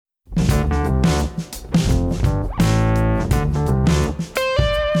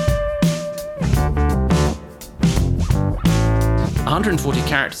140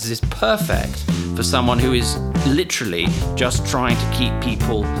 characters is perfect for someone who is literally just trying to keep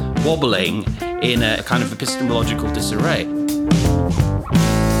people wobbling in a kind of epistemological disarray.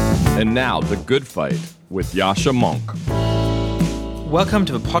 And now, The Good Fight with Yascha Mounk. Welcome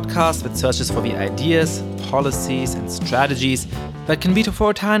to a podcast that searches for the ideas, policies, and strategies that can beat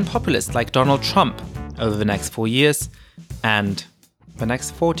authoritarian populists like Donald Trump over the next 4 years and the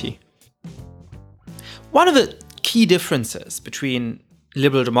next 40. One of the key differences between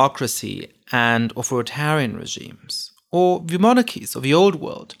liberal democracy and authoritarian regimes, or the monarchies of the old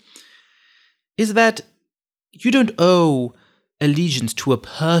world, is that you don't owe allegiance to a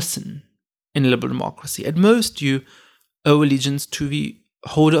person in a liberal democracy. At most, you owe allegiance to the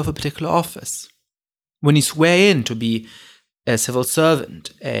holder of a particular office. When you swear in to be a civil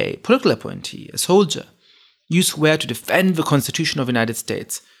servant, a political appointee, a soldier, you swear to defend the Constitution of the United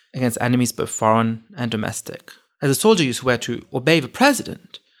States against enemies both foreign and domestic. As a soldier, you swear to obey the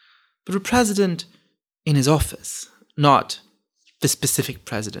president, but the president in his office, not the specific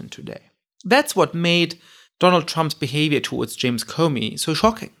president today. That's what made Donald Trump's behavior towards James Comey so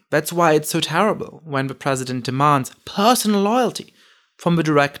shocking. That's why it's so terrible when the president demands personal loyalty from the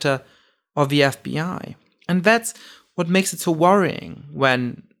director of the FBI. And that's what makes it so worrying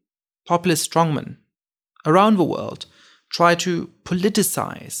when populist strongmen around the world try to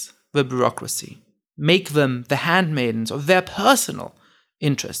politicize the bureaucracy, make them the handmaidens of their personal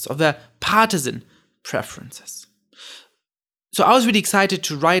interests, of their partisan preferences. So I was really excited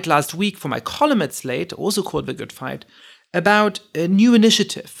to write last week for my column at Slate, also called The Good Fight, about a new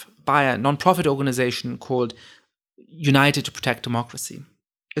initiative by a nonprofit organization called United to Protect Democracy.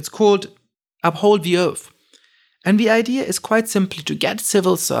 It's called Uphold the Oath. And the idea is quite simply to get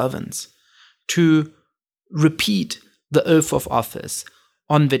civil servants to repeat the oath of office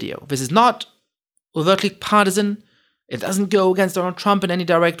on video. This is not overtly partisan. It doesn't go against Donald Trump in any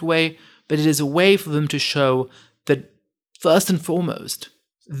direct way, but it is a way for them to show that first and foremost,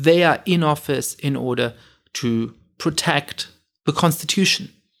 they are in office in order to protect the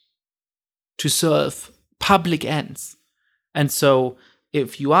Constitution, to serve public ends. And so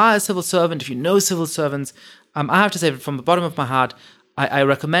if you are a civil servant, if you know civil servants, I have to say from the bottom of my heart, I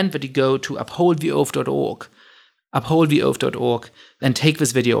recommend that you go to upholdtheoath.org, upholdtheoath.org, and take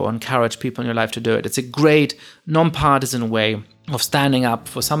this video and encourage people in your life to do it. It's a great, non-partisan way of standing up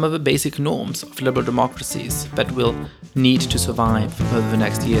for some of the basic norms of liberal democracies that will need to survive over the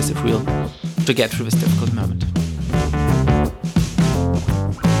next years if we'll to get through this difficult moment.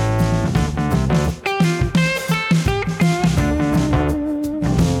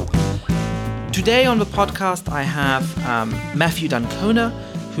 Today on the podcast, I have Matthew D'Ancona,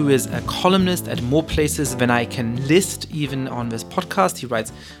 who is a columnist at more places than I can list even on this podcast. He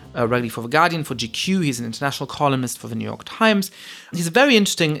writes regularly for The Guardian, for GQ. He's an international columnist for The New York Times. He's a very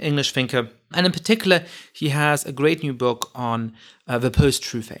interesting English thinker. And in particular, he has a great new book on the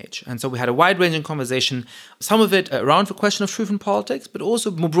post-truth age. And so we had a wide-ranging conversation, some of it around the question of truth in politics, but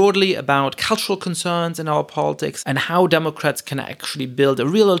also more broadly about cultural concerns in our politics and how Democrats can actually build a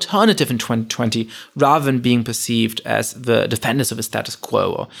real alternative in 2020 rather than being perceived as the defenders of the status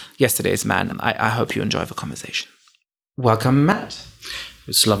quo or yesterday's man. I hope you enjoy the conversation. Welcome, Matt.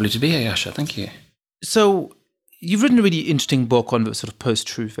 It's lovely to be here, Yascha. Thank you. So you've written a really interesting book on the sort of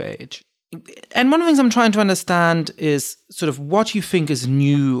post-truth age. And one of the things I'm trying to understand is sort of what you think is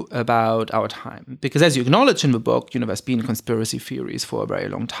new about our time. Because as you acknowledge in the book, there's been conspiracy theories for a very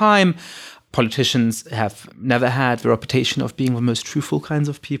long time. Politicians have never had the reputation of being the most truthful kinds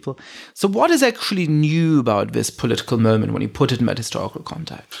of people. So what is actually new about this political moment when you put it in that historical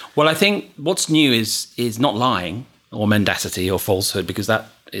context? Well, I think what's new is not lying or mendacity or falsehood, because that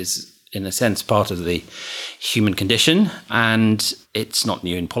is, in a sense, part of the human condition, and it's not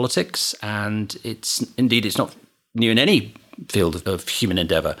new in politics, and it's not new in any field of human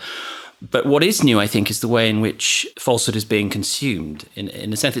endeavor. But what is new, I think, is the way in which falsehood is being consumed.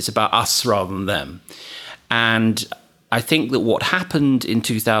 In a sense, it's about us rather than them. And I think that what happened in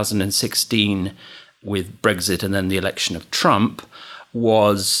 2016 with Brexit and then the election of Trump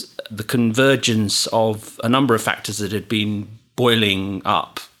was the convergence of a number of factors that had been boiling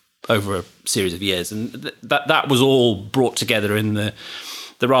up over a series of years. And that was all brought together in the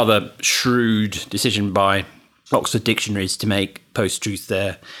rather shrewd decision by Oxford Dictionaries to make post-truth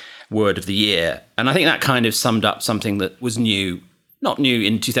their word of the year. And I think that kind of summed up something that was new, not new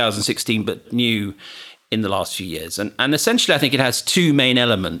in 2016, but new in the last few years. And essentially, I think it has two main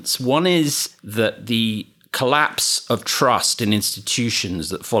elements. One is that the collapse of trust in institutions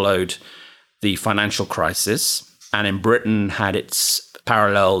that followed the financial crisis, and in Britain had its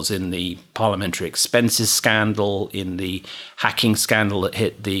parallels in the parliamentary expenses scandal, in the hacking scandal that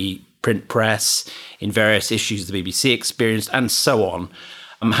hit the print press, in various issues the BBC experienced, and so on,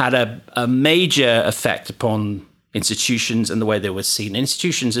 had a major effect upon institutions and the way they were seen.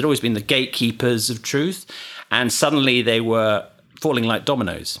 Institutions had always been the gatekeepers of truth, and suddenly they were falling like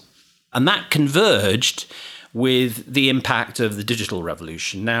dominoes. And that converged with the impact of the digital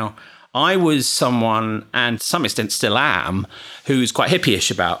revolution. Now, I was someone, and to some extent still am, who's quite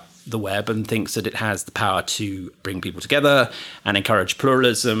hippie-ish about the web and thinks that it has the power to bring people together and encourage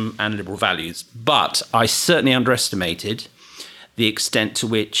pluralism and liberal values. But I certainly underestimated the extent to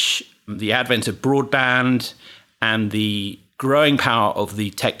which the advent of broadband and the growing power of the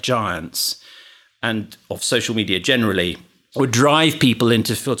tech giants and of social media generally would drive people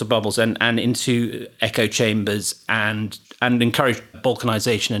into filter bubbles and into echo chambers and encourage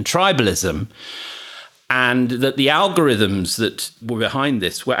balkanization and tribalism. And that the algorithms that were behind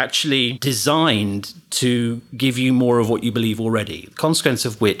this were actually designed to give you more of what you believe already. The consequence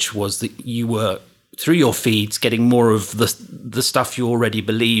of which was that you were, through your feeds, getting more of the stuff you already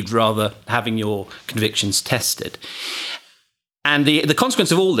believed, rather having your convictions tested. And the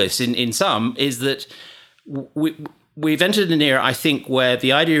consequence of all this, in sum, is that we've entered an era, I think, where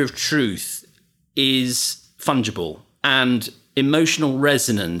the idea of truth is fungible, and emotional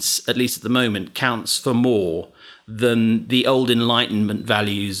resonance, at least at the moment, counts for more than the old Enlightenment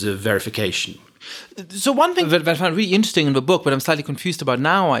values of verification. So one thing that I found really interesting in the book, but I'm slightly confused about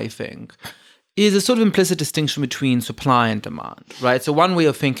now, I think, is a sort of implicit distinction between supply and demand, right? So one way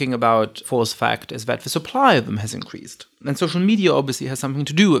of thinking about false fact is that the supply of them has increased. And social media obviously has something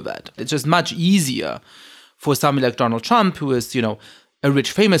to do with that. It's just much easier for somebody like Donald Trump, who is, a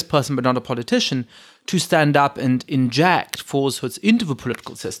rich, famous person, but not a politician, to stand up and inject falsehoods into the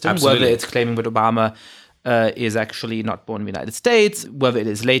political system, Absolutely. whether it's claiming that Obama is actually not born in the United States, whether it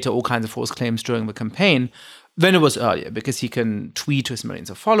is later all kinds of false claims during the campaign, than it was earlier, because he can tweet to his millions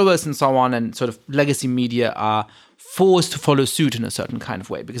of followers and so on, and sort of legacy media are forced to follow suit in a certain kind of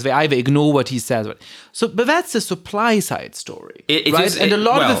way, because they either ignore what he says. But that's the supply side story, right? And a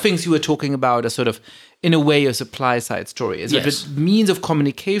lot of the things you were talking about are sort of, in a way, a supply side story. Is that the means of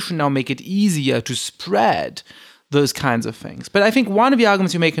communication now make it easier to spread those kinds of things. But I think one of the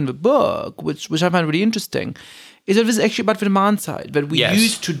arguments you make in the book, which I find really interesting, is that this is actually about the demand side, that we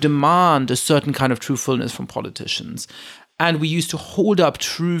used to demand a certain kind of truthfulness from politicians. And we used to hold up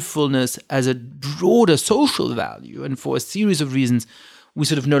truthfulness as a broader social value. And for a series of reasons, we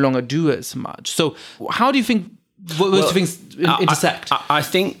sort of no longer do as much. So how do you think those two things intersect? I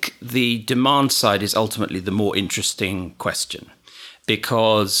think the demand side is ultimately the more interesting question,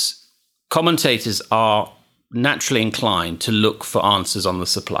 because commentators are naturally inclined to look for answers on the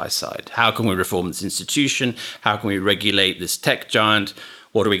supply side. How can we reform this institution? How can we regulate this tech giant?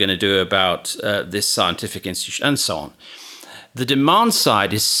 What are we going to do about this scientific institution? And so on. The demand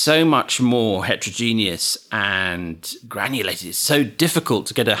side is so much more heterogeneous and granulated. It's so difficult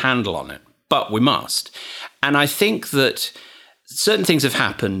to get a handle on it, but we must. And I think that certain things have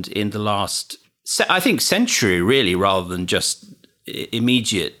happened in the last, I think, century, really, rather than just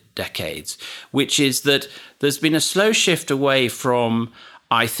immediate decades, which is that there's been a slow shift away from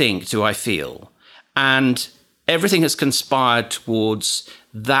I think to I feel. And everything has conspired towards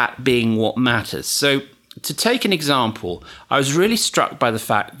that being what matters. So to take an example, I was really struck by the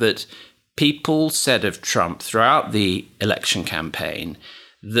fact that people said of Trump throughout the election campaign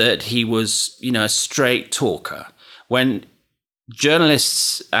that he was, a straight talker. When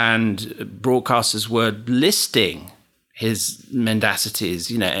journalists and broadcasters were listing his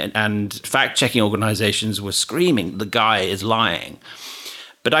mendacities, and fact-checking organizations were screaming, the guy is lying.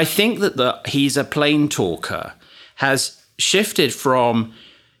 But I think that he's a plain talker has shifted from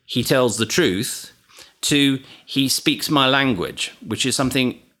he tells the truth to he speaks my language, which is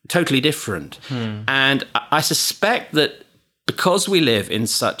something totally different. And I suspect that because we live in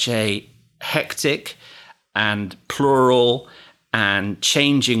such a hectic and plural and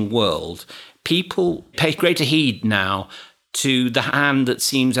changing world, people pay greater heed now to the hand that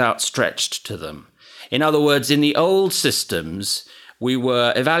seems outstretched to them. In other words, in the old systems, we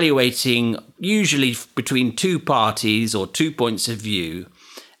were evaluating usually between two parties or 2 points of view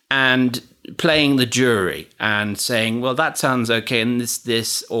and playing the jury and saying, well, that sounds okay, and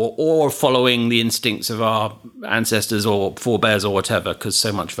this, or following the instincts of our ancestors or forebears or whatever, because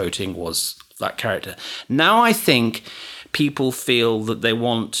so much voting was that character. Now I think people feel that they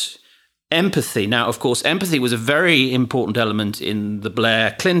want empathy. Now, of course, empathy was a very important element in the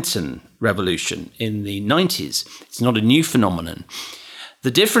Blair-Clinton revolution in the 90s. It's not a new phenomenon.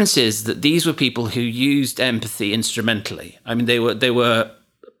 The difference is that these were people who used empathy instrumentally. I mean, they were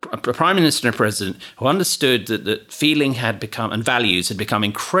a prime minister and a president who understood that feeling had become, and values had become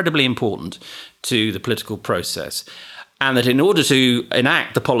incredibly important to the political process. And that in order to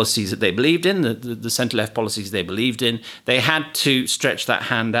enact the policies that they believed in, the centre-left policies they believed in, they had to stretch that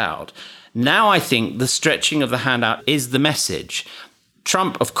hand out. Now I think the stretching of the hand out is the message.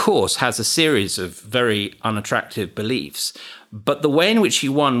 Trump, of course, has a series of very unattractive beliefs, but the way in which he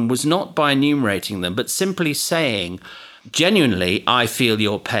won was not by enumerating them, but simply saying, genuinely, I feel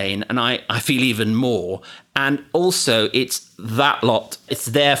your pain and I feel even more. And also, it's that lot, it's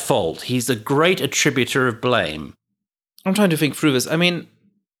their fault. He's a great attributor of blame. I'm trying to think through this. I mean,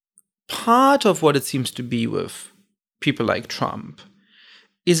 part of what it seems to be with people like Trump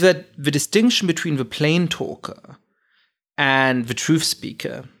is that the distinction between the plain talker and the truth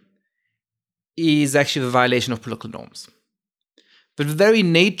speaker is actually the violation of political norms. But the very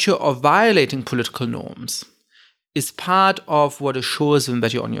nature of violating political norms is part of what assures them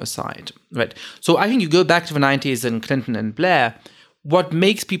that you're on your side, right? So I think you go back to the 90s and Clinton and Blair. What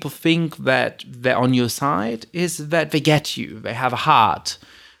makes people think that they're on your side is that they get you, they have a heart,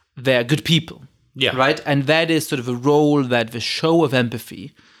 they're good people, right? And that is sort of a role that the show of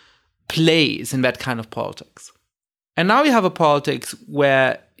empathy plays in that kind of politics. And now we have a politics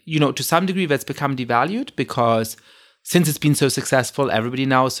where, to some degree that's become devalued because since it's been so successful, everybody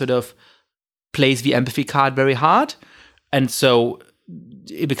now sort of plays the empathy card very hard. And so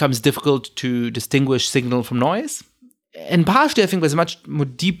it becomes difficult to distinguish signal from noise. And partially, I think there's a much more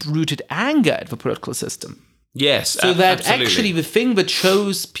deep-rooted anger at the political system. Yes, so that absolutely. Actually the thing that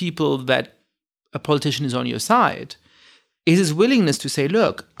shows people that a politician is on your side is his willingness to say,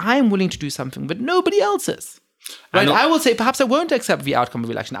 look, I'm willing to do something that nobody else is. Right? I will say, perhaps I won't accept the outcome of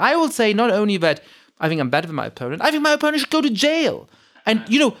the election. I will say not only that I think I'm better than my opponent, I think my opponent should go to jail. And,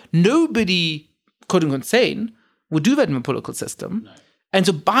 nobody, quote unquote, sane would do that in the political system. No. And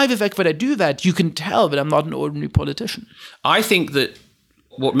so by the fact that I do that, you can tell that I'm not an ordinary politician. I think that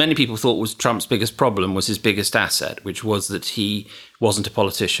what many people thought was Trump's biggest problem was his biggest asset, which was that he wasn't a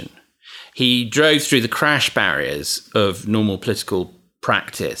politician. He drove through the crash barriers of normal political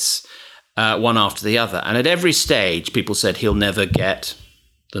practice, one after the other. And at every stage, people said he'll never get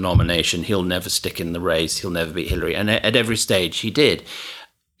the nomination, he'll never stick in the race, he'll never beat Hillary. And at every stage, he did.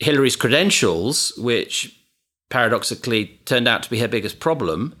 Hillary's credentials, which paradoxically turned out to be her biggest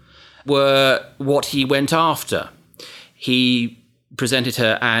problem, were what he went after. He presented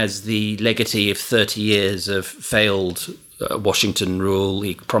her as the legatee of 30 years of failed Washington rule.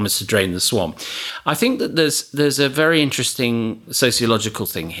 He promised to drain the swamp. I think that there's a very interesting sociological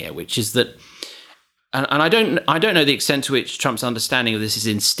thing here, which is that, and I don't know the extent to which Trump's understanding of this is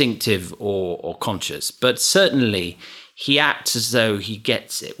instinctive or conscious, but certainly he acts as though he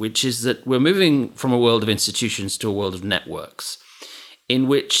gets it, which is that we're moving from a world of institutions to a world of networks, in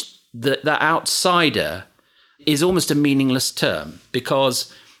which the outsider is almost a meaningless term,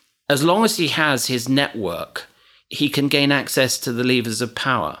 because as long as he has his network, he can gain access to the levers of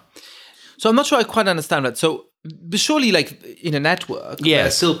power. So I'm not sure I quite understand that. So surely, like in a network, there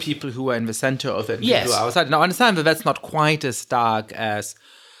are still people who are in the center of it, yes, who are outside. Now, I understand that that's not quite as stark as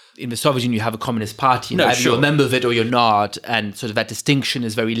in the Soviet Union. You have a communist party, no, either sure, you're a member of it or you're not, and sort of that distinction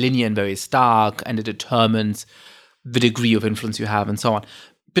is very linear and very stark, and it determines the degree of influence you have, and so on.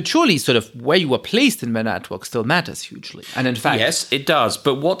 But surely, sort of where you are placed in the network still matters hugely. And in fact, yes, it does.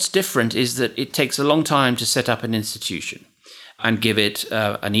 But what's different is that it takes a long time to set up an institution and give it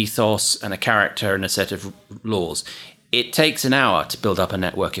an ethos and a character and a set of laws. It takes an hour to build up a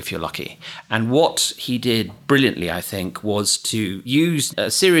network if you're lucky. And what he did brilliantly, I think, was to use a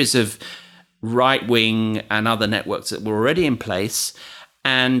series of right-wing and other networks that were already in place.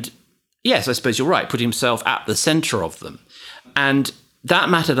 And yes, I suppose you're right, put himself at the center of them. And that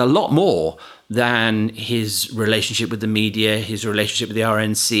mattered a lot more than his relationship with the media, his relationship with the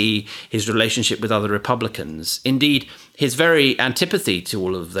RNC, his relationship with other Republicans. Indeed, his very antipathy to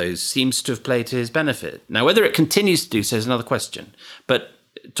all of those seems to have played to his benefit. Now, whether it continues to do so is another question. But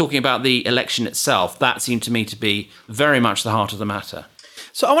talking about the election itself, that seemed to me to be very much the heart of the matter.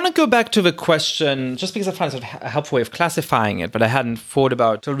 So I want to go back to the question, just because I find it sort of a helpful way of classifying it, but I hadn't thought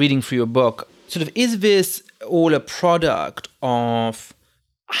about till reading through your book. Sort of, is this all a product of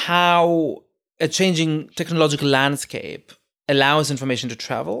how a changing technological landscape allows information to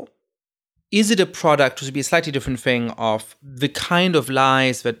travel? Is it a product, which would be a slightly different thing, of the kind of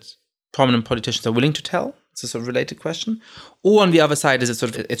lies that prominent politicians are willing to tell? It's a sort of related question. Or on the other side, is it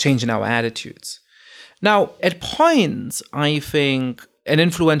sort of a change in our attitudes? Now, at points, I think an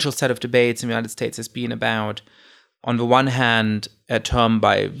influential set of debates in the United States has been about on the one hand, a term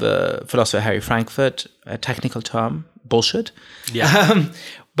by the philosopher Harry Frankfurt, a technical term, bullshit,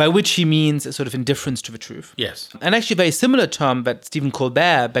 by which he means a sort of indifference to the truth. Yes. And actually a very similar term that Stephen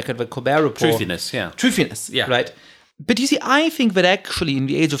Colbert, back at the Colbert Report. Truthiness, right? But you see, I think that actually in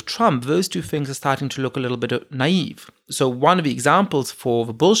the age of Trump, those two things are starting to look a little bit naive. So one of the examples for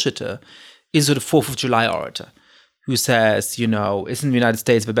the bullshitter is sort of 4th of July orator who says, isn't the United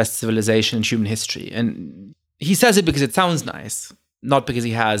States the best civilization in human history? And he says it because it sounds nice, not because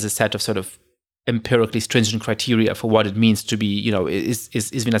he has a set of sort of empirically stringent criteria for what it means to be, is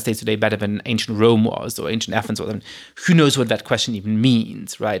the United States today better than ancient Rome was or ancient Athens was? And who knows what that question even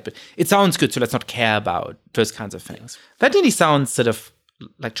means, right? But it sounds good, so let's not care about those kinds of things. That really sounds sort of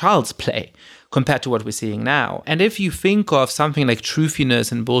like child's play compared to what we're seeing now. And if you think of something like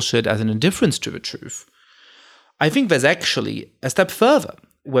truthiness and bullshit as an indifference to the truth, I think there's actually a step further,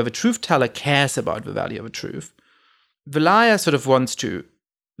 where the truth teller cares about the value of the truth. The liar sort of wants to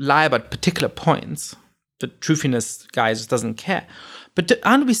lie about particular points. The truthiness guy just doesn't care. But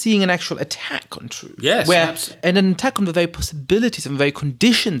aren't we seeing an actual attack on truth? Yes, absolutely. And an attack on the very possibilities and the very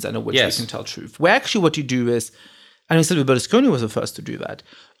conditions under which we can tell truth. Where actually what you do is, and Silvio Berlusconi was the first to do that,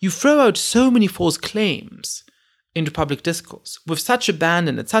 you throw out so many false claims into public discourse with such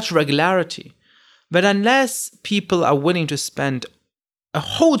abandon and such regularity that unless people are willing to spend a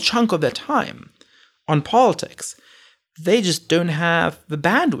whole chunk of their time on politics, they just don't have the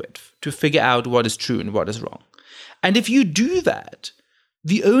bandwidth to figure out what is true and what is wrong. And if you do that,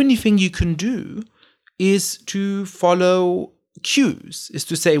 the only thing you can do is to follow cues, is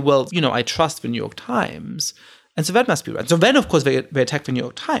to say, well, I trust the New York Times, and so that must be right. So then, of course, they attack the New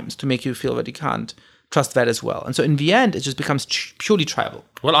York Times to make you feel that you can't trust that as well. And so in the end, it just becomes purely tribal.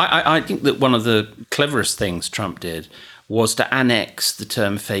 Well, I think that one of the cleverest things Trump did was to annex the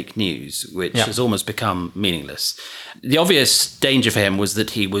term fake news, which has almost become meaningless. The obvious danger for him was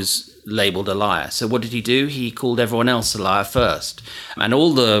that he was labeled a liar. So what did he do? He called everyone else a liar first. And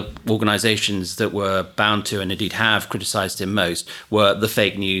all the organizations that were bound to and indeed have criticized him most were the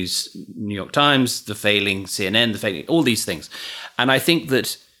fake news New York Times, the failing CNN, the fake, all these things. And I think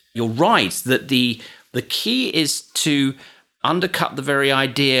that you're right, that the key is to undercut the very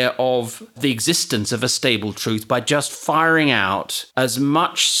idea of the existence of a stable truth by just firing out as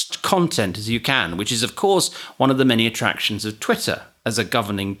much content as you can, which is, of course, one of the many attractions of Twitter as a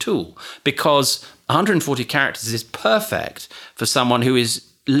governing tool, because 140 characters is perfect for someone who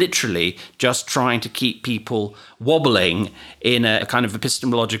is literally just trying to keep people wobbling in a kind of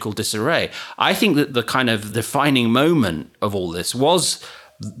epistemological disarray. I think that the kind of defining moment of all this was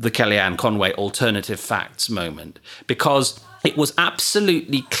the Kellyanne Conway alternative facts moment, because it was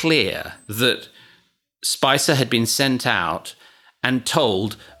absolutely clear that Spicer had been sent out and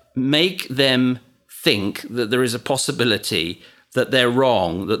told, make them think that there is a possibility that they're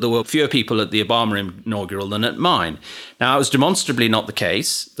wrong, that there were fewer people at the Obama inaugural than at mine. Now, it was demonstrably not the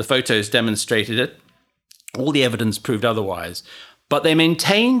case. The photos demonstrated it. All the evidence proved otherwise. But they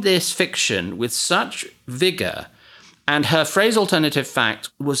maintained this fiction with such vigor. And her phrase alternative fact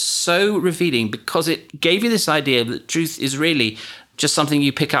was so revealing because it gave you this idea that truth is really just something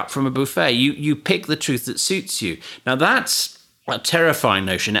you pick up from a buffet. You pick the truth that suits you. Now, that's a terrifying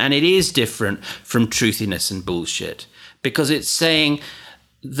notion, and it is different from truthiness and bullshit, because it's saying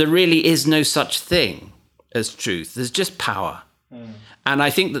there really is no such thing as truth. There's just power. And I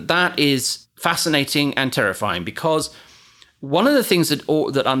think that is fascinating and terrifying, because one of the things that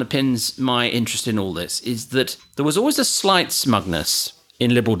underpins my interest in all this is that there was always a slight smugness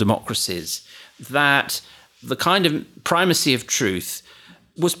in liberal democracies that the kind of primacy of truth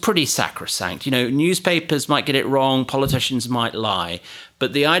was pretty sacrosanct. Newspapers might get it wrong, politicians might lie,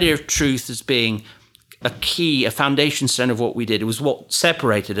 but the idea of truth as being a foundation stone of what we did, it was what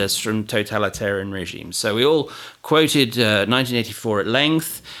separated us from totalitarian regimes. So we all quoted 1984 at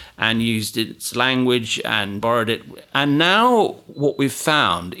length and used its language and borrowed it. And now what we've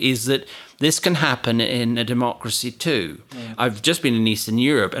found is that this can happen in a democracy too. I've just been in Eastern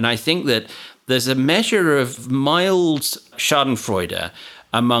Europe, and I think that there's a measure of mild schadenfreude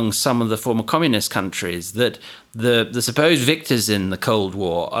among some of the former communist countries that the supposed victors in the Cold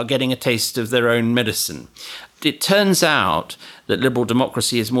War are getting a taste of their own medicine. It turns out that liberal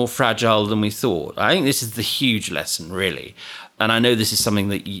democracy is more fragile than we thought. I think this is the huge lesson, really. And I know this is something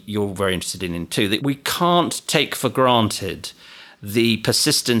that you're very interested in too, that we can't take for granted the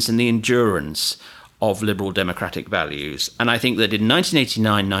persistence and the endurance of liberal democratic values. And I think that in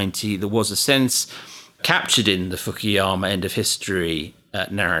 1989-90, there was a sense captured in the Fukuyama end of history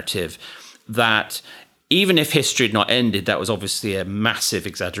narrative that even if history had not ended, that was obviously a massive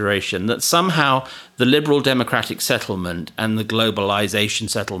exaggeration, that somehow the liberal democratic settlement and the globalization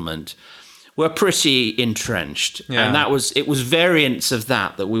settlement were pretty entrenched. Yeah. And it was variants of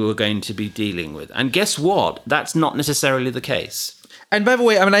that we were going to be dealing with. And guess what? That's not necessarily the case. And by the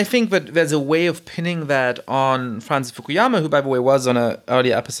way, I think that there's a way of pinning that on Francis Fukuyama, who, by the way, was on an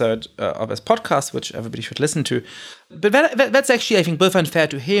earlier episode of his podcast, which everybody should listen to. But that's actually, I think, both unfair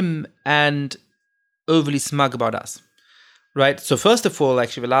to him and overly smug about us, right? So first of all,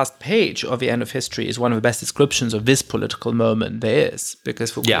 actually, the last page of The End of History is one of the best descriptions of this political moment there is,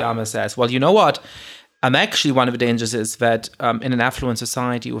 because Fukuyama says, well, you know what? Actually, one of the dangers is that in an affluent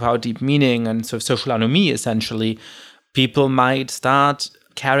society without deep meaning and sort of social anomie, essentially, people might start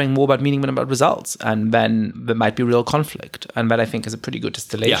caring more about meaning than about results. And then there might be real conflict. And that, I think, is a pretty good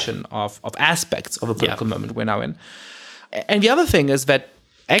distillation of aspects of a political moment we're now in. And the other thing is that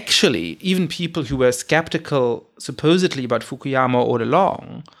actually, even people who were skeptical, supposedly, about Fukuyama all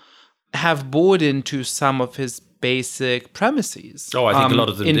along, have bought into some of his basic premises. Oh, I think a lot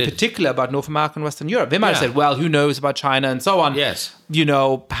of them in did. Particular about North America and Western Europe. They might have said, well, who knows about China and so on. Yes.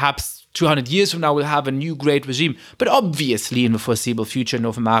 Perhaps 200 years from now, we'll have a new great regime. But obviously, in the foreseeable future,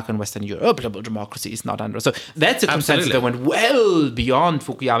 North America and Western Europe, liberal democracy is not under. So that's a consensus that went well beyond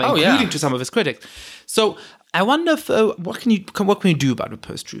Fukuyama, including to some of his critics. So I wonder if, what can you do about the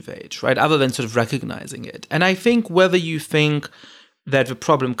post-truth age, right? Other than sort of recognizing it. And I think whether you think that the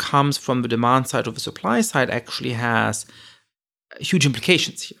problem comes from the demand side or the supply side actually has huge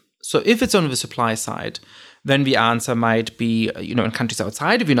implications here. So if it's on the supply side, then the answer might be, in countries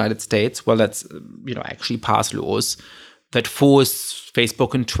outside of the United States, well, let's, actually pass laws that force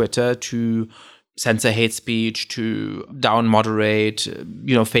Facebook and Twitter to censor hate speech, to down-moderate,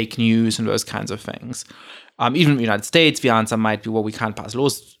 fake news and those kinds of things. Even in the United States, the answer might be, well, we can't pass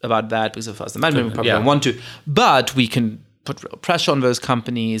laws about that because of the First Amendment. We probably don't want to. But we can put real pressure on those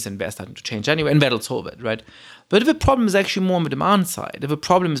companies, and they're starting to change anyway, and that'll solve it, right? But the problem is actually more on the demand side. The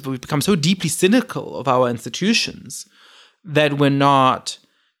problem is that we've become so deeply cynical of our institutions that we're not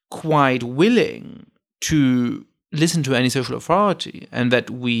quite willing to listen to any social authority, and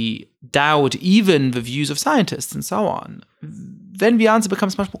that we doubt even the views of scientists and so on. Then the answer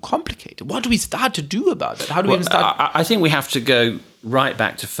becomes much more complicated. What do we start to do about that? How do we even start? I think we have to go right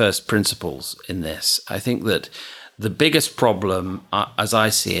back to first principles in this. I think that the biggest problem, as I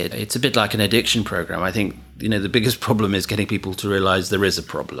see it, it's a bit like an addiction program. I think, the biggest problem is getting people to realize there is a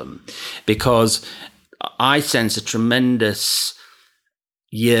problem, because I sense a tremendous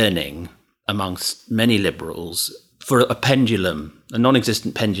yearning amongst many liberals for a pendulum, a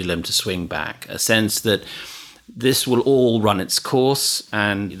non-existent pendulum to swing back, a sense that this will all run its course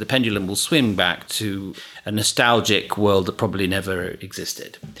and the pendulum will swing back to a nostalgic world that probably never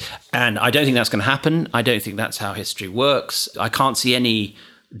existed. And I don't think that's going to happen. I don't think that's how history works. I can't see any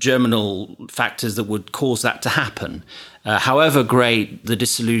germinal factors that would cause that to happen. However great the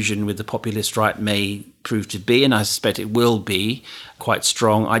disillusion with the populist right may prove to be, and I suspect it will be quite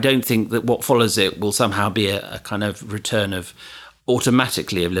strong, I don't think that what follows it will somehow be a kind of return of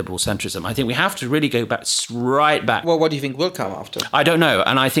automatically of liberal centrism. I think we have to really go back, right back. Well, what do you think will come after? I don't know,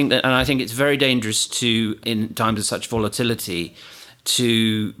 and I think it's very dangerous to, in times of such volatility,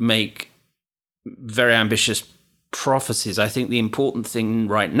 to make very ambitious prophecies. I think the important thing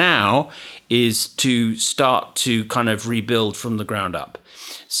right now is to start to kind of rebuild from the ground up.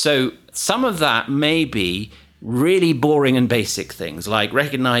 So some of that may be really boring and basic things, like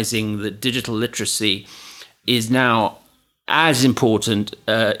recognizing that digital literacy is now as important,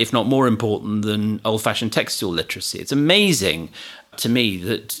 if not more important, than old-fashioned textual literacy. It's amazing to me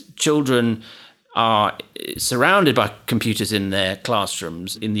that children are surrounded by computers in their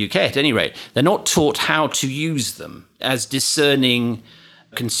classrooms, in the UK at any rate. They're not taught how to use them as discerning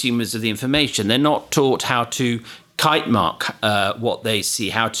consumers of the information. They're not taught how to kite mark what they see,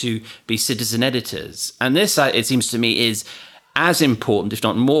 how to be citizen editors. And this, it seems to me, is as important, if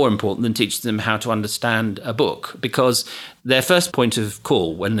not more important, than teaching them how to understand a book, because their first point of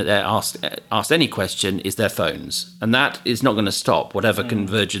call when they're asked any question is their phones. And that is not going to stop, whatever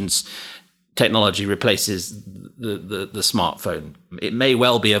convergence technology replaces the smartphone. It may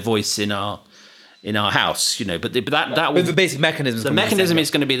well be a voice in our house, but that will, the basic mechanism. The mechanism is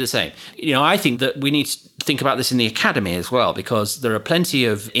going to be the same. I think that we need to think about this in the academy as well, because there are plenty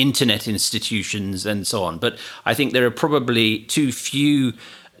of internet institutions and so on. But I think there are probably too few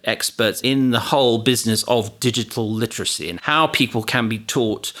experts in the whole business of digital literacy and how people can be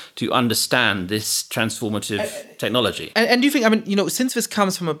taught to understand this transformative technology. And do you think, since this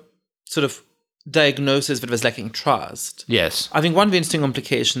comes from a sort of diagnosis that was lacking trust. Yes. I think one of the interesting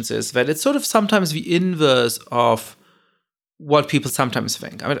implications is that it's sort of sometimes the inverse of what people sometimes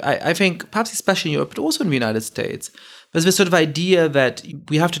think. I mean, I think perhaps especially in Europe, but also in the United States, there's this sort of idea that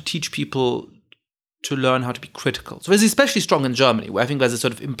we have to teach people to learn how to be critical. So it's especially strong in Germany, where I think there's a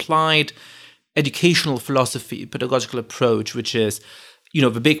sort of implied educational philosophy, pedagogical approach, which is,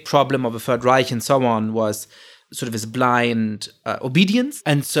 the big problem of the Third Reich and so on was sort of this blind obedience.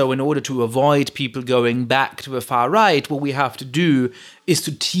 And so in order to avoid people going back to the far right, what we have to do is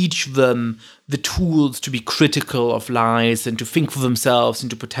to teach them the tools to be critical of lies and to think for themselves and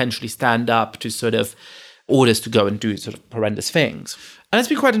to potentially stand up to sort of orders to go and do sort of horrendous things. And it's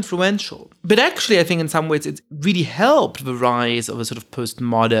been quite influential. But actually, I think in some ways it's really helped the rise of a sort of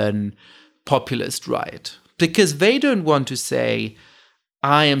postmodern populist right, because they don't want to say,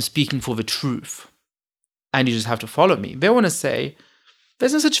 I am speaking for the truth and you just have to follow me. They want to say,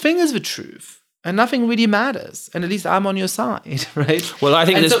 there's no such thing as the truth and nothing really matters. And at least I'm on your side, right? Well, I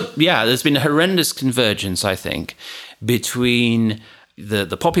think there's been a horrendous convergence, I think, between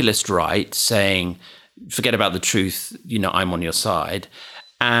the populist right saying, forget about the truth, I'm on your side,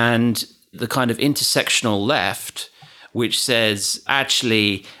 and the kind of intersectional left, which says,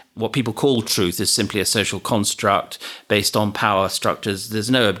 actually, what people call truth is simply a social construct based on power structures. There's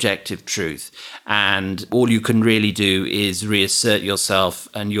no objective truth. And all you can really do is reassert yourself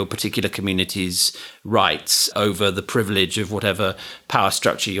and your particular community's rights over the privilege of whatever power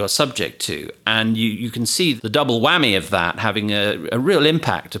structure you're subject to. And you can see the double whammy of that having a real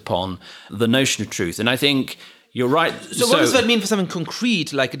impact upon the notion of truth. And I think you're right. So what does that mean for something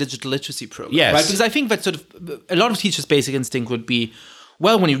concrete like a digital literacy program? Yes. Right? Because I think that sort of a lot of teachers' basic instinct would be,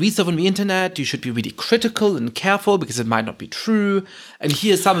 well, when you read stuff on the internet, you should be really critical and careful because it might not be true. And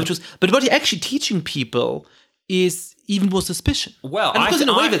here's some of the truth. But what you're actually teaching people is even more suspicion. Well, and because in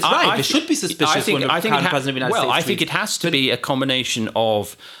a way that's right. They should be suspicious when the current president of the United States. Well, I think it has to be a combination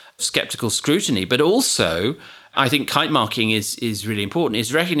of skeptical scrutiny, but also I think kite marking is really important,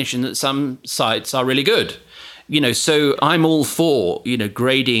 is recognition that some sites are really good. So I'm all for,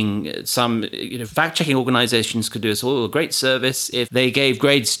 grading some, fact-checking organizations could do us all a great service if they gave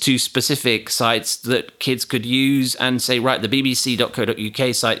grades to specific sites that kids could use and say, right, the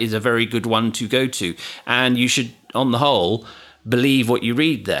bbc.co.uk site is a very good one to go to. And you should, on the whole, believe what you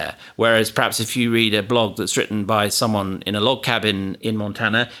read there. Whereas perhaps if you read a blog that's written by someone in a log cabin in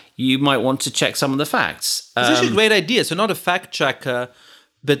Montana, you might want to check some of the facts. It's actually a great idea. So not a fact-checker,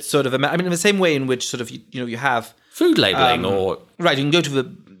 but sort of, in the same way in which sort of, you have food labeling or... Right, you can go to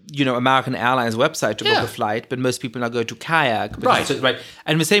the, American Airlines website to book a flight, but most people now go to Kayak. Right. Right.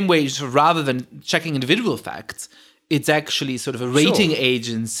 And in the same way, sort of, rather than checking individual facts, it's actually sort of a rating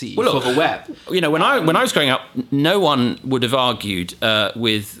agency for the web. When I was growing up, no one would have argued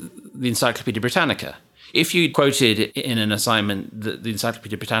with the Encyclopedia Britannica. If you quoted in an assignment the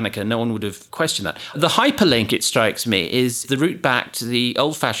Encyclopedia Britannica, no one would have questioned that. The hyperlink, it strikes me, is the route back to the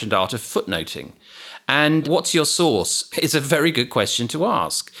old-fashioned art of footnoting. And what's your source is a very good question to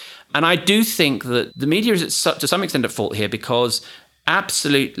ask. And I do think that the media is to some extent at fault here because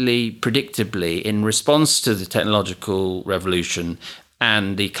absolutely predictably, in response to the technological revolution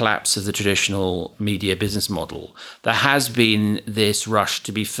and the collapse of the traditional media business model, there has been this rush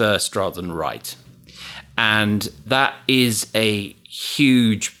to be first rather than right. And that is a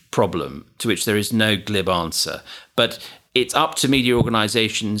huge problem to which there is no glib answer. But it's up to media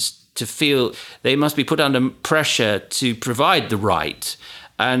organizations to feel they must be put under pressure to provide the right.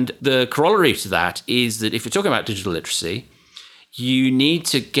 And the corollary to that is that if you're talking about digital literacy, you need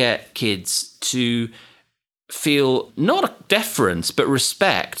to get kids to feel not deference, but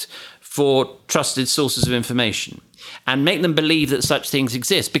respect for trusted sources of information. And make them believe that such things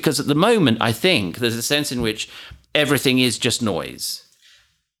exist. Because at the moment, I think there's a sense in which everything is just noise.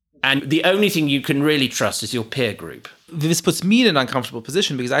 And the only thing you can really trust is your peer group. This puts me in an uncomfortable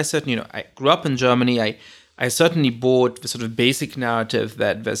position because I certainly, I grew up in Germany. I certainly bought the sort of basic narrative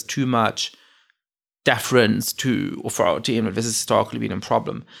that there's too much deference to authority and that this has historically been a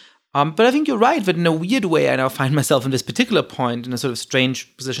problem. But I think you're right that in a weird way, I now find myself in this particular point in a sort of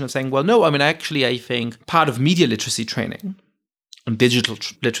strange position of saying, well, no, actually, I think part of media literacy training and digital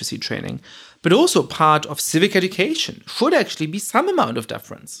literacy training, but also part of civic education should actually be some amount of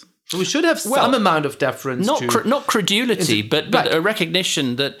deference. So we should have some amount of deference. Not credulity, but a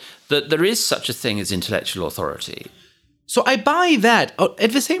recognition that there is such a thing as intellectual authority. So I buy that.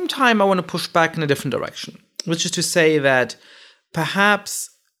 At the same time, I want to push back in a different direction, which is to say that perhaps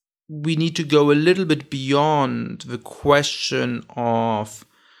we need to go a little bit beyond the question of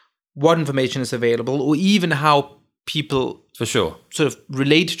what information is available or even how people for sure sort of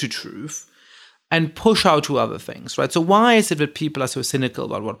relate to truth, and push out to other things, right? So why is it that people are so cynical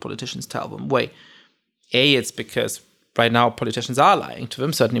about what politicians tell them? Wait, it's because right now politicians are lying to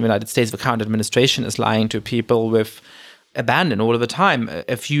them. Certainly in the United States, the current administration is lying to people with abandon all of the time.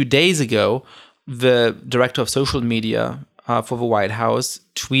 A few days ago, the director of social media for the White House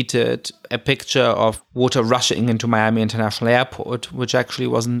tweeted a picture of water rushing into Miami International Airport, which actually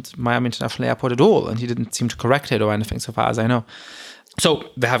wasn't Miami International Airport at all. And he didn't seem to correct it or anything, so far as I know. So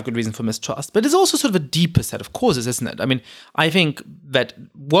they have good reason for mistrust. But there's also sort of a deeper set of causes, isn't it? I mean, I think that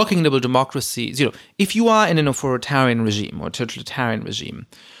working liberal democracies, if you are in an authoritarian regime or totalitarian regime,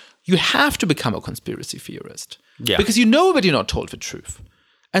 you have to become a conspiracy theorist. Yeah. Because you know that you're not told the truth.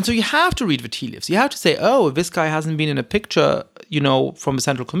 And so you have to read the tea leaves. You have to say, this guy hasn't been in a picture, from the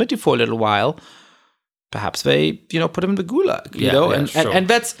Central Committee for a little while. Perhaps they, put him in the gulag, sure. And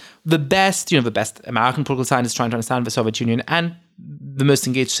that's the best, the best American political scientists trying to understand the Soviet Union and the most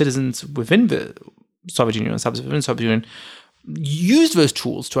engaged citizens within the Soviet Union and subjects within the Soviet Union used those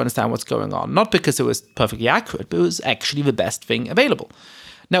tools to understand what's going on. Not because it was perfectly accurate, but it was actually the best thing available.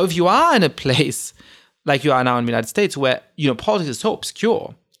 Now, if you are in a place like you are now in the United States where, politics is so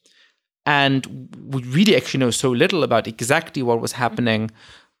obscure and we really actually know so little about exactly what was happening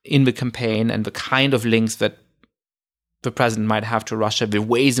in the campaign and the kind of links that the president might have to Russia, the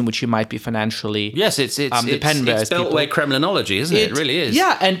ways in which he might be financially dependent. It's Beltway Kremlinology, isn't it? It really is.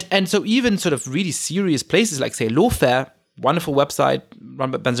 Yeah, and so even sort of really serious places like, say, Lawfare, wonderful website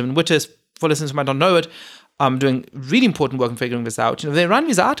run by Benjamin Wittes, for listeners who might not know it, doing really important work in figuring this out. They run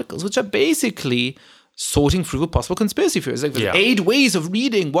these articles, which are basically sorting through possible conspiracy theories. Like there's 8 ways of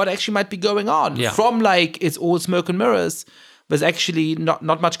reading what actually might be going on. Yeah. From it's all smoke and mirrors, there's actually not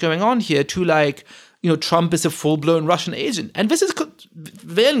much going on here, to Trump is a full-blown Russian agent. And this is,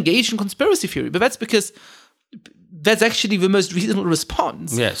 they're engaged in conspiracy theory, but that's because that's actually the most reasonable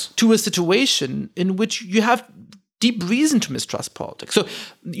response to a situation in which you have deep reason to mistrust politics. So,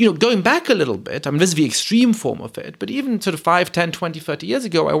 going back a little bit, this is the extreme form of it, but even sort of 5, 10, 20, 30 years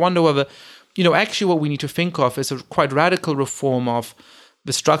ago, I wonder whether, actually what we need to think of is a quite radical reform of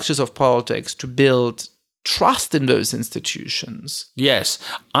the structures of politics to build trust in those institutions. Yes.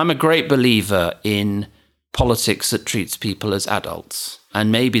 I'm a great believer in politics that treats people as adults.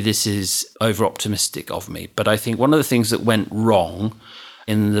 And maybe this is over-optimistic of me, but I think one of the things that went wrong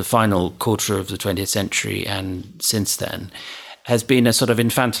in the final quarter of the 20th century and since then has been a sort of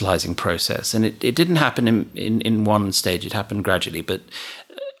infantilizing process. And it didn't happen in one stage, it happened gradually. But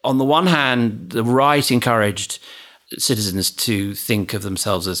on the one hand, the right encouraged citizens to think of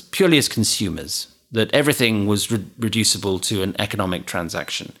themselves as purely as consumers, that everything was reducible to an economic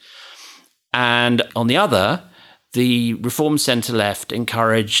transaction. And on the other, the Reform Centre-Left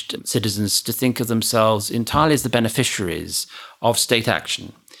encouraged citizens to think of themselves entirely as the beneficiaries of state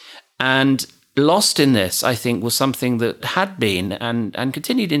action. And lost in this, I think, was something that had been and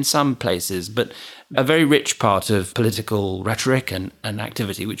continued in some places, but a very rich part of political rhetoric and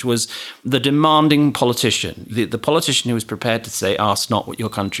activity, which was the demanding politician, the politician who was prepared to say, ask not what your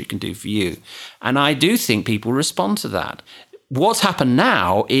country can do for you. And I do think people respond to that. What's happened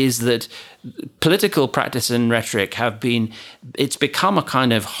now is that political practice and rhetoric it's become a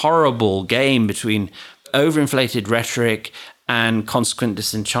kind of horrible game between overinflated rhetoric and consequent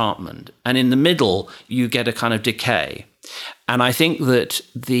disenchantment. And in the middle, you get a kind of decay. And I think that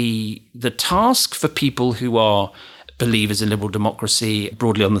the task for people who are believers in liberal democracy,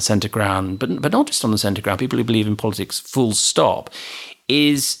 broadly on the centre ground, but not just on the centre ground, people who believe in politics full stop,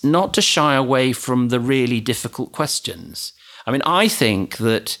 is not to shy away from the really difficult questions. I think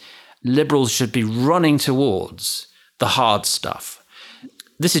that liberals should be running towards the hard stuff.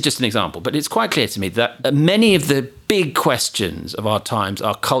 This is just an example, but it's quite clear to me that many of the big questions of our times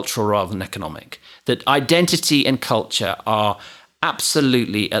are cultural rather than economic, that identity and culture are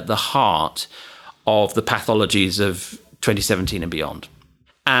absolutely at the heart of the pathologies of 2017 and beyond.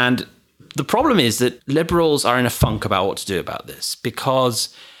 And the problem is that liberals are in a funk about what to do about this,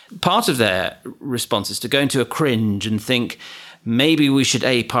 because part of their response is to go into a cringe and think, maybe we should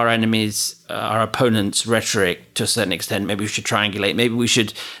ape our enemies, our opponents' rhetoric to a certain extent. Maybe we should triangulate. Maybe we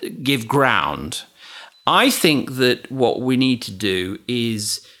should give ground. I think that what we need to do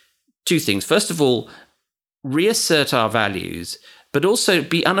is 2 things. First of all, reassert our values, but also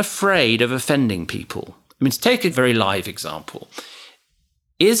be unafraid of offending people. To take a very live example.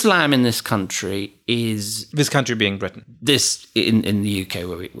 Islam in this country is... This country being Britain. This, in the UK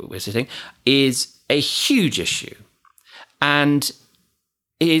where we're sitting, is a huge issue. And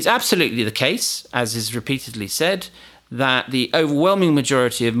it is absolutely the case, as is repeatedly said, that the overwhelming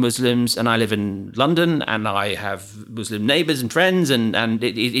majority of Muslims, and I live in London and I have Muslim neighbors and friends, and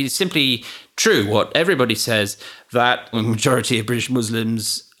it is simply true what everybody says, that the majority of British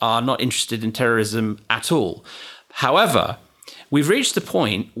Muslims are not interested in terrorism at all. However, we've reached the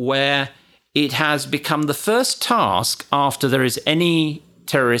point where it has become the first task after there is any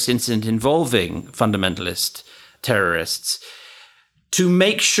terrorist incident involving fundamentalist terrorists to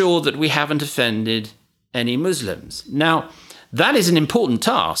make sure that we haven't offended any Muslims. Now, that is an important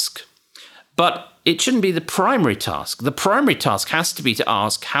task, but it shouldn't be the primary task. The primary task has to be to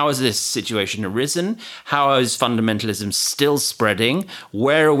ask, how has this situation arisen? How is fundamentalism still spreading?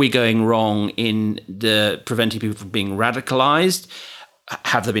 Where are we going wrong in preventing people from being radicalized?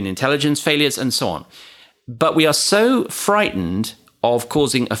 Have there been intelligence failures, and so on? But we are so frightened of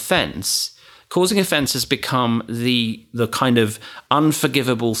causing offense. Causing offense has become the kind of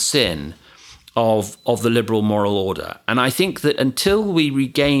unforgivable sin of the liberal moral order. And I think that until we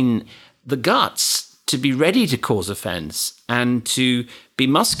regain the guts to be ready to cause offense and to be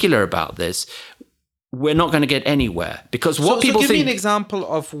muscular about this, we're not going to get anywhere. Because what people give think... me an example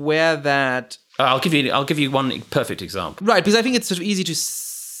of where that... I'll give you one perfect example. Right, because I think it's sort of easy to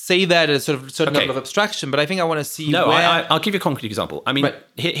say that at a sort of certain level of abstraction, but I think I want to see I'll give you a concrete example. I mean, right.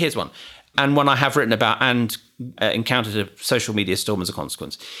 Here's one. And one I have written about and encountered a social media storm as a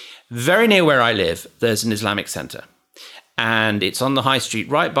consequence. Very near where I live, there's an Islamic center. And it's on the high street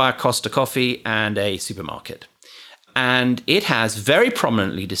right by a Costa Coffee and a supermarket. And it has very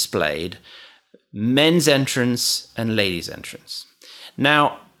prominently displayed men's entrance and ladies' entrance.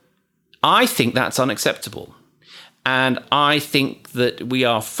 Now, I think that's unacceptable. And I think that we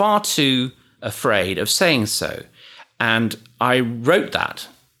are far too afraid of saying so. And I wrote that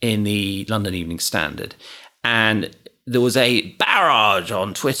in the London Evening Standard. And there was a barrage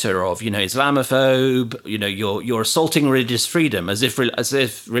on Twitter of, Islamophobe, you're assaulting religious freedom, as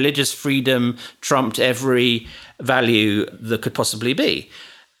if religious freedom trumped every value that could possibly be.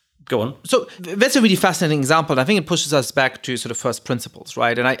 Go on. So that's a really fascinating example. And I think it pushes us back to sort of first principles,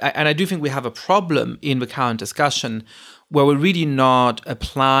 right? And I do think we have a problem in the current discussion where we're really not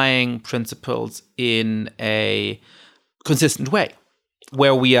applying principles in a consistent way,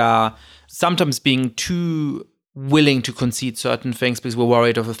 where we are sometimes being too willing to concede certain things because we're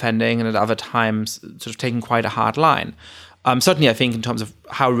worried of offending, and at other times sort of taking quite a hard line. Certainly, I think in terms of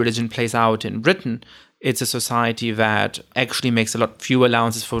how religion plays out in Britain, it's a society that actually makes a lot fewer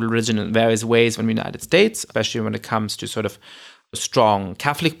allowances for religion in various ways than the United States, especially when it comes to sort of strong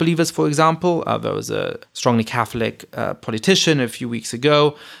Catholic believers, for example. There was a strongly Catholic politician a few weeks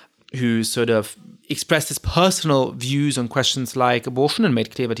ago who sort of expressed his personal views on questions like abortion and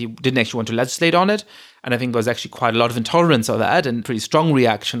made clear that he didn't actually want to legislate on it. And I think there was actually quite a lot of intolerance of that and pretty strong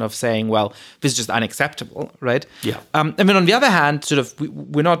reaction of saying, well, this is just unacceptable, right? Yeah. And then on the other hand, sort of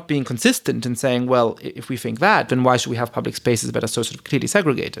we're not being consistent in saying, well, if we think that, then why should we have public spaces that are so sort of clearly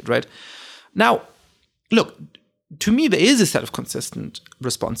segregated, right? Now, look, to me, there is a set of consistent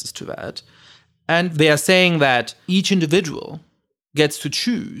responses to that. And they are saying that each individual gets to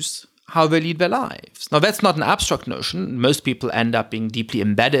choose how they lead their lives. Now, that's not an abstract notion. Most people end up being deeply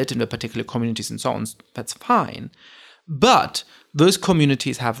embedded in their particular communities and so on. That's fine. But those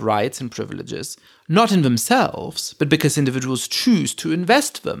communities have rights and privileges, not in themselves, but because individuals choose to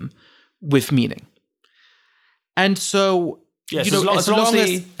invest them with meaning. And so, yes, as long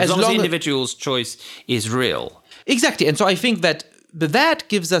as the individual's choice is real. Exactly. And so I think that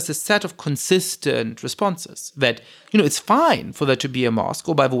gives us a set of consistent responses that, it's fine for there to be a mosque,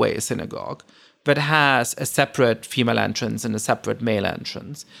 or by the way, a synagogue, that has a separate female entrance and a separate male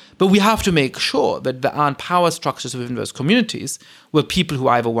entrance. But we have to make sure that there aren't power structures within those communities where people who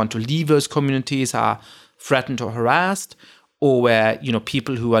either want to leave those communities are threatened or harassed, or where,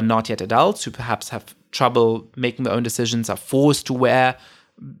 people who are not yet adults, who perhaps have trouble making their own decisions, are forced to wear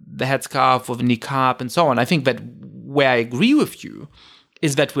the headscarf or the niqab and so on. I think that where I agree with you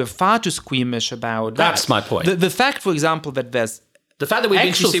is that we're far too squeamish about that. That's my point. The fact, for example, that there's the fact that we've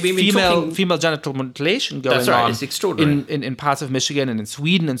been female genital mutilation going on it's extraordinary. In parts of Michigan and in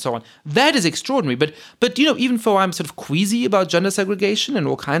Sweden and so on, that is extraordinary. But even though I'm sort of queasy about gender segregation in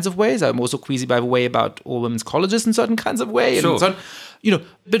all kinds of ways, I'm also queasy, by the way, about all women's colleges in certain kinds of ways. Sure. And so on.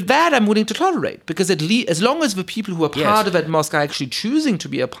 But that I'm willing to tolerate, because at least as long as the people who are part of that mosque are actually choosing to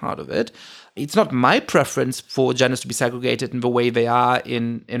be a part of it, it's not my preference for genders to be segregated in the way they are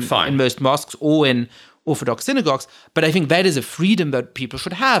in most mosques or in Orthodox synagogues, but I think that is a freedom that people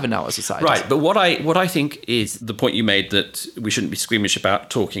should have in our society. Right, but what I think is the point you made, that we shouldn't be squeamish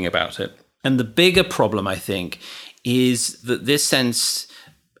about talking about it. And the bigger problem, I think, is that this sense,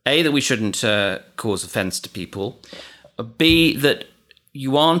 A, that we shouldn't cause offense to people, B, that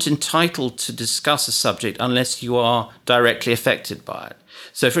you aren't entitled to discuss a subject unless you are directly affected by it.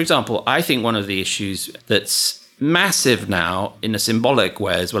 So, for example, I think one of the issues that's massive now in a symbolic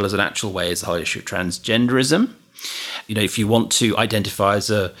way as well as an actual way is the whole issue of transgenderism. You know, if you want to identify as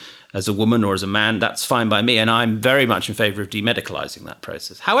a woman or as a man, that's fine by me. And I'm very much in favor of demedicalizing that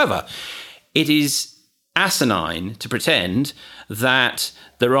process. However, it is asinine to pretend that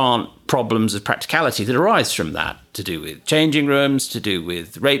there aren't problems of practicality that arise from that, to do with changing rooms, to do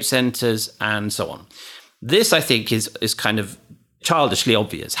with rape centres, and so on. This, I think, is kind of childishly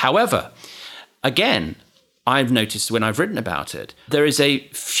obvious. However, again, I've noticed when I've written about it, there is a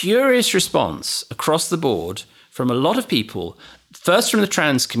furious response across the board from a lot of people, first from the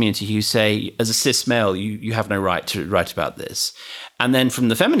trans community who say, as a cis male, you have no right to write about this. And then from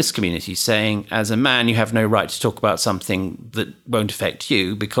the feminist community saying, as a man, you have no right to talk about something that won't affect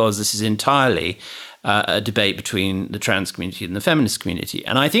you because this is entirely a debate between the trans community and the feminist community.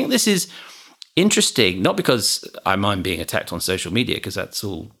 And I think this is interesting, not because I mind being attacked on social media, because that's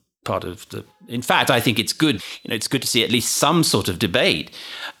all part of the... In fact, I think it's good. You know, it's good to see at least some sort of debate,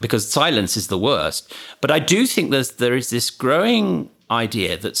 because silence is the worst. But I do think there is this growing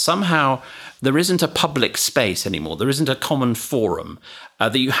idea that somehow there isn't a public space anymore. There isn't a common forum,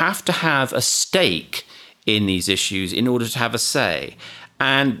 that you have to have a stake in these issues in order to have a say.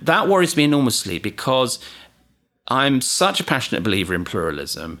 And that worries me enormously, because I'm such a passionate believer in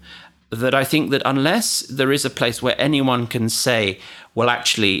pluralism that I think that unless there is a place where anyone can say, well,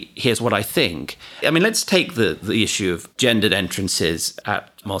 actually, here's what I think. I mean, let's take the issue of gendered entrances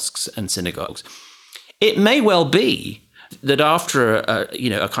at mosques and synagogues. It may well be that after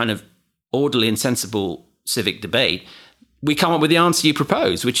a kind of orderly and sensible civic debate, we come up with the answer you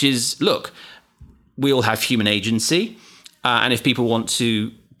propose, which is, look, we all have human agency, and if people want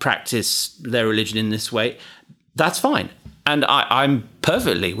to practice their religion in this way, that's fine. And I'm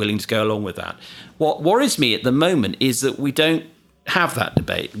perfectly willing to go along with that. What worries me at the moment is that we don't have that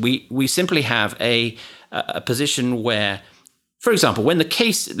debate. We simply have a position where, for example, when the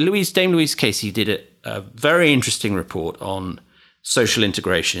case, Dame Louise Casey did a very interesting report on social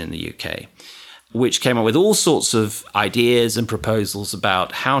integration in the UK, which came up with all sorts of ideas and proposals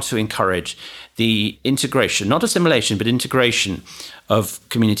about how to encourage the integration, not assimilation, but integration of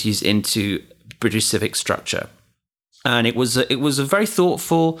communities into British civic structure. And it was a very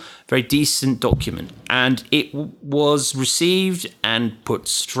thoughtful, very decent document. And it was received and put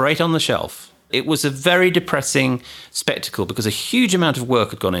straight on the shelf. It was a very depressing spectacle because a huge amount of work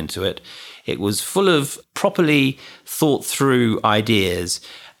had gone into it. It was full of properly thought through ideas,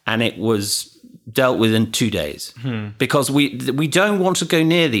 and it was dealt with in 2 days. Because we don't want to go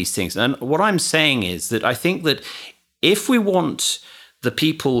near these things. And what I'm saying is that I think that if we want the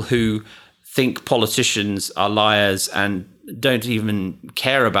people who think politicians are liars and don't even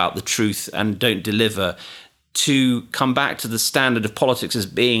care about the truth and don't deliver to come back to the standard of politics as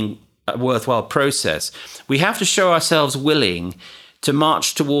being a worthwhile process, we have to show ourselves willing to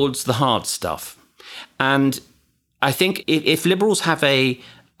march towards the hard stuff. And I think if liberals have a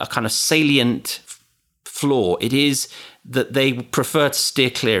kind of salient flaw, it is that they prefer to steer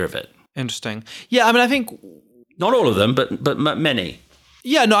clear of it. Interesting. Yeah, I mean, I think... Not all of them, but many.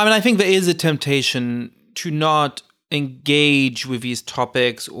 Yeah, no, I mean, I think there is a temptation to not engage with these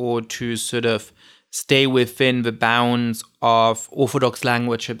topics or to sort of stay within the bounds of orthodox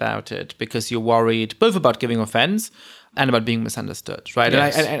language about it because you're worried both about giving offense and about being misunderstood, right?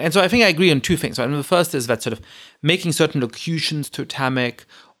 Yes. And so I think I agree on two things. Right? I mean, the first is that sort of making certain locutions totemic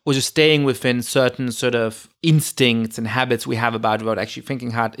or just staying within certain sort of instincts and habits we have about actually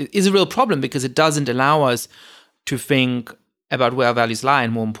thinking hard is a real problem because it doesn't allow us to think about where our values lie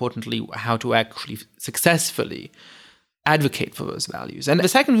and, more importantly, how to actually successfully advocate for those values. And the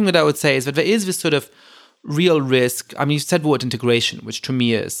second thing that I would say is that there is this sort of real risk. I mean, you said the word integration, which to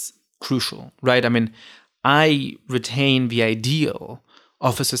me is crucial, right? I mean, I retain the ideal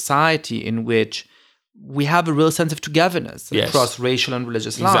of a society in which we have a real sense of togetherness across racial and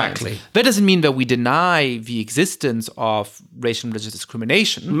religious lines. Exactly. That doesn't mean that we deny the existence of racial and religious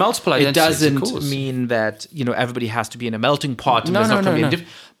discrimination. Multiple identities, It doesn't mean that, everybody has to be in a melting pot. And no.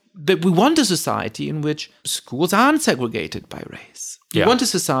 But we want a society in which schools aren't segregated by race. We want a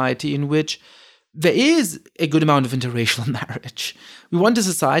society in which there is a good amount of interracial marriage. We want a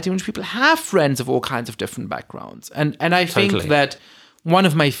society in which people have friends of all kinds of different backgrounds. And I think that one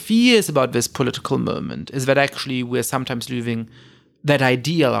of my fears about this political moment is that actually we're sometimes leaving that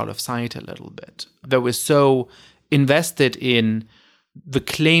ideal out of sight a little bit. That we're so invested in the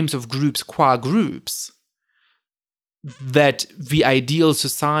claims of groups qua groups that the ideal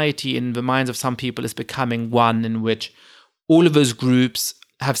society in the minds of some people is becoming one in which all of those groups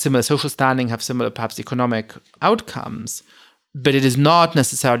have similar social standing, have similar perhaps economic outcomes, but it is not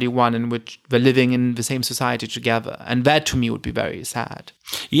necessarily one in which they're living in the same society together. And that to me would be very sad.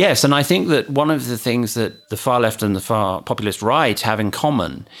 Yes, and I think that one of the things that the far left and the far populist right have in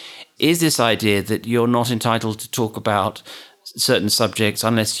common is this idea that you're not entitled to talk about certain subjects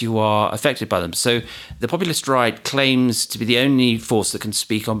unless you are affected by them. So the populist right claims to be the only force that can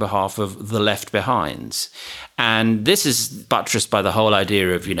speak on behalf of the left behinds. And this is buttressed by the whole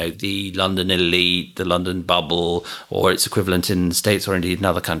idea of, the London elite, the London bubble, or its equivalent in the States or indeed in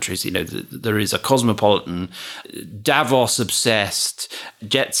other countries. There is a cosmopolitan, Davos-obsessed,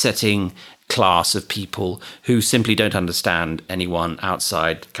 jet-setting class of people who simply don't understand anyone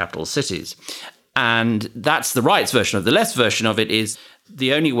outside capital cities. And that's the right's version of it. The left's version of it is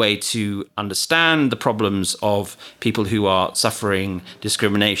the only way to understand the problems of people who are suffering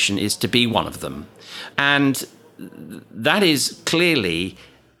discrimination is to be one of them. And that is clearly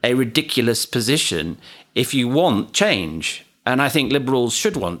a ridiculous position if you want change. And I think liberals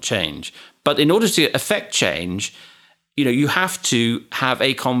should want change. But in order to effect change, you have to have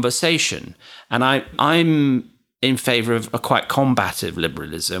a conversation. And I'm in favor of a quite combative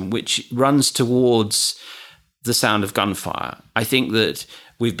liberalism, which runs towards the sound of gunfire. I think that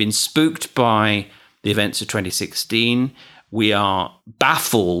we've been spooked by the events of 2016. We are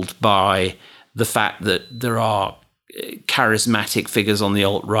baffled by the fact that there are charismatic figures on the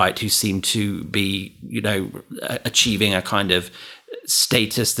alt-right who seem to be, achieving a kind of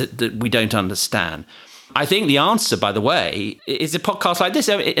status that we don't understand. I think the answer, by the way, is a podcast like this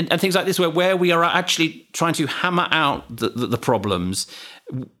and things like this where we are actually trying to hammer out the problems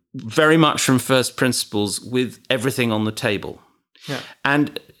very much from first principles with everything on the table. Yeah.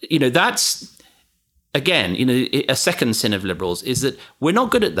 And, that's, again, a second sin of liberals is that we're not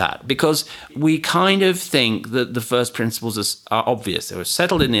good at that because we kind of think that the first principles are obvious. They were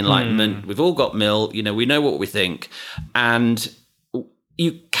settled in the Enlightenment. We've all got Mill. We know what we think. And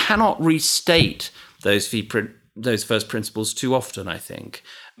you cannot restate those first principles too often, I think.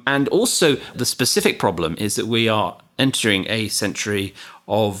 And also the specific problem is that we are entering a century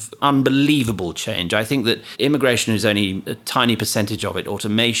of unbelievable change. I think that immigration is only a tiny percentage of it.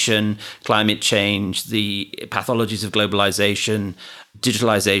 Automation, climate change, the pathologies of globalization,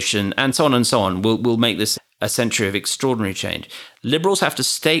 digitalization, and so on will make this a century of extraordinary change. Liberals have to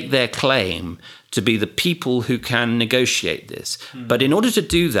stake their claim to be the people who can negotiate this. But in order to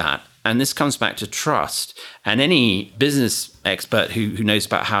do that, and this comes back to trust, and any business expert who knows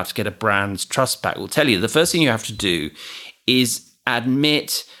about how to get a brand's trust back will tell you the first thing you have to do is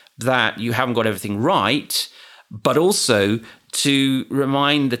admit that you haven't got everything right, but also to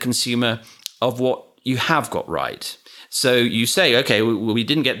remind the consumer of what you have got right. So you say, okay, we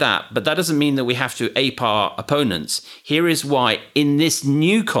didn't get that, but that doesn't mean that we have to ape our opponents. Here is why, in this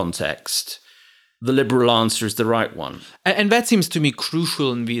new context, the liberal answer is the right one. And that seems to me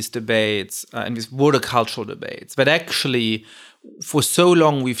crucial in these debates, in these border cultural debates, that actually for so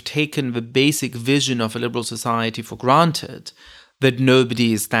long we've taken the basic vision of a liberal society for granted, that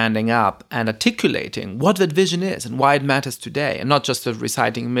nobody is standing up and articulating what that vision is and why it matters today, and not just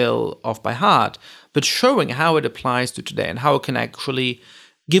reciting Mill off by heart, but showing how it applies to today and how it can actually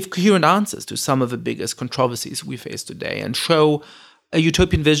give coherent answers to some of the biggest controversies we face today and show a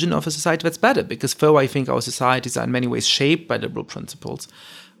utopian vision of a society that's better. Because though I think our societies are in many ways shaped by liberal principles,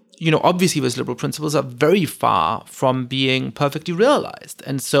 obviously those liberal principles are very far from being perfectly realized.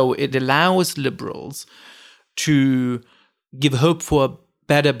 And so it allows liberals to give hope for a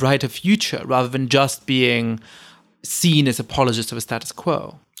better, brighter future rather than just being seen as apologists of a status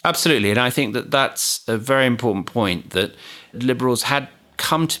quo. Absolutely. And I think that that's a very important point, that liberals had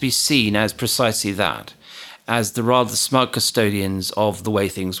come to be seen as precisely that, as the rather smug custodians of the way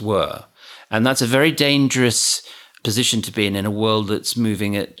things were. And that's a very dangerous position to be in a world that's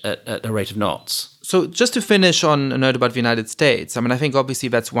moving at a rate of knots. So just to finish on a note about the United States, I think obviously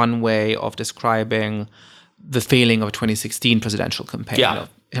that's one way of describing the failing of a 2016 presidential campaign of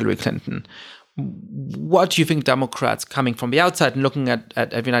Hillary Clinton. What do you think Democrats, coming from the outside and looking at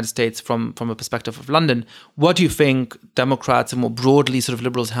the United States from a perspective of London, what do you think Democrats and more broadly sort of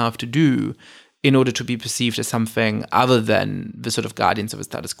liberals have to do in order to be perceived as something other than the sort of guardians of the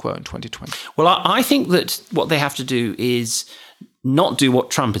status quo in 2020? Well, I think that what they have to do is not do what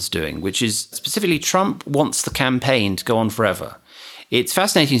Trump is doing, which is specifically Trump wants the campaign to go on forever. It's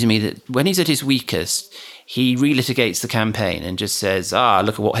fascinating to me that when he's at his weakest, he relitigates the campaign and just says,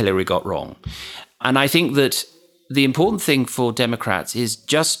 look at what Hillary got wrong. And I think that the important thing for Democrats is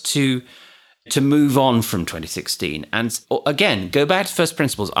just to to move on from 2016. And again, go back to first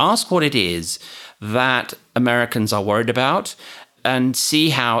principles. Ask what it is that Americans are worried about and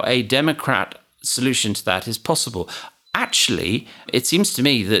see how a Democrat solution to that is possible. Actually, it seems to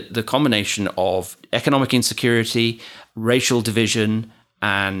me that the combination of economic insecurity, racial division,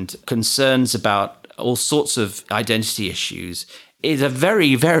 and concerns about all sorts of identity issues is a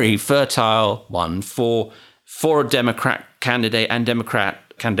very, very fertile one for a Democrat candidate and Democrat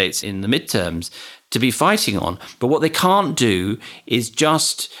candidates in the midterms to be fighting on. But what they can't do is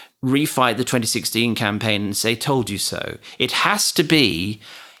just refight the 2016 campaign and say, told you so. It has to be,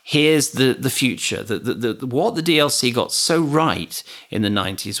 here's the future. What the DLC got so right in the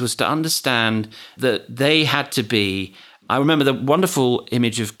 90s was to understand that they had to be. I remember the wonderful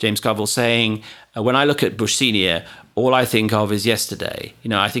image of James Carville saying, when I look at Bush Sr., all I think of is yesterday.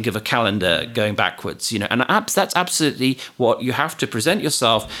 I think of a calendar going backwards, and that's absolutely what you have to present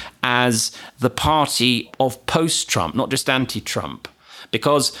yourself as, the party of post-Trump, not just anti-Trump,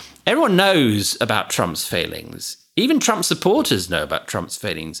 because everyone knows about Trump's failings. Even Trump supporters know about Trump's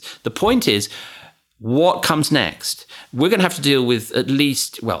failings. The point is, what comes next? We're going to have to deal with at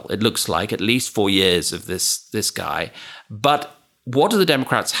least, well, it looks like at least 4 years of this guy. But what do the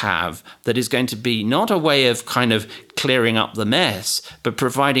Democrats have that is going to be not a way of kind of clearing up the mess, but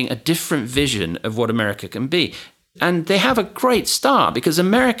providing a different vision of what America can be? And they have a great start, because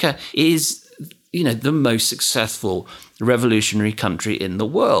America is, the most successful revolutionary country in the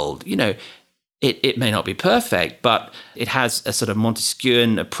world. It may not be perfect, but it has a sort of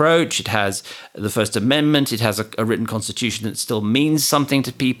Montesquieuian approach. It has the First Amendment. It has a written constitution that still means something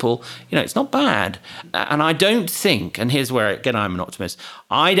to people. It's not bad. And I don't think, and here's where, again, I'm an optimist,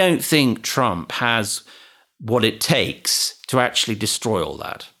 I don't think Trump has what it takes to actually destroy all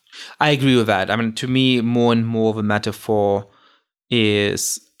that. I agree with that. I mean, to me, more and more of a metaphor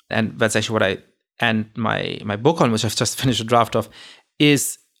is, and that's actually what I end my book on, which I've just finished a draft of,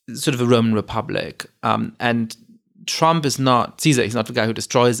 is sort of a Roman Republic. And Trump is not Caesar. He's not the guy who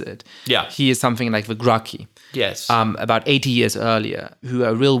destroys it. Yeah. He is something like the Gracchi. Yes. About 80 years earlier, who are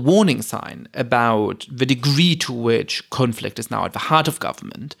a real warning sign about the degree to which conflict is now at the heart of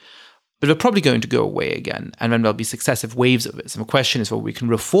government. But we're probably going to go away again. And then there'll be successive waves of this. And the question is whether we can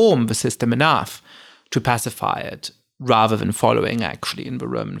reform the system enough to pacify it, rather than following actually in the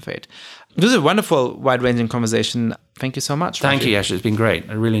Roman fate. This is a wonderful, wide-ranging conversation. Thank you so much. Thank you, Yasha. It's been great.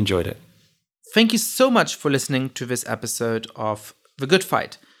 I really enjoyed it. Thank you so much for listening to this episode of The Good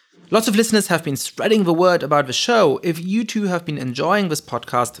Fight. Lots of listeners have been spreading the word about the show. If you too have been enjoying this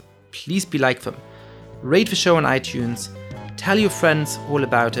podcast, please be like them. Rate the show on iTunes. Tell your friends all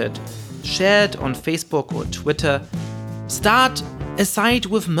about it. Share it on Facebook or Twitter. Start a site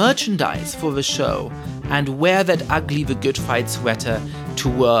with merchandise for the show and wear that ugly The Good Fight sweater to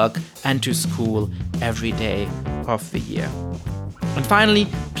work and to school every day of the year. And finally,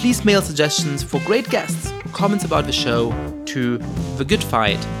 please mail suggestions for great guests, comments about the show to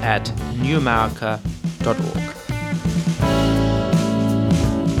thegoodfight@newamerica.org.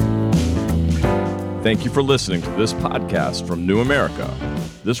 Thank you for listening to this podcast from New America.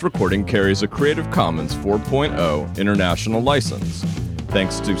 This recording carries a Creative Commons 4.0 international license.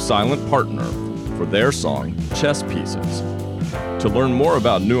 Thanks to Silent Partner for their song, Chess Pieces. To learn more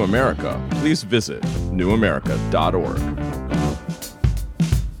about New America, please visit newamerica.org.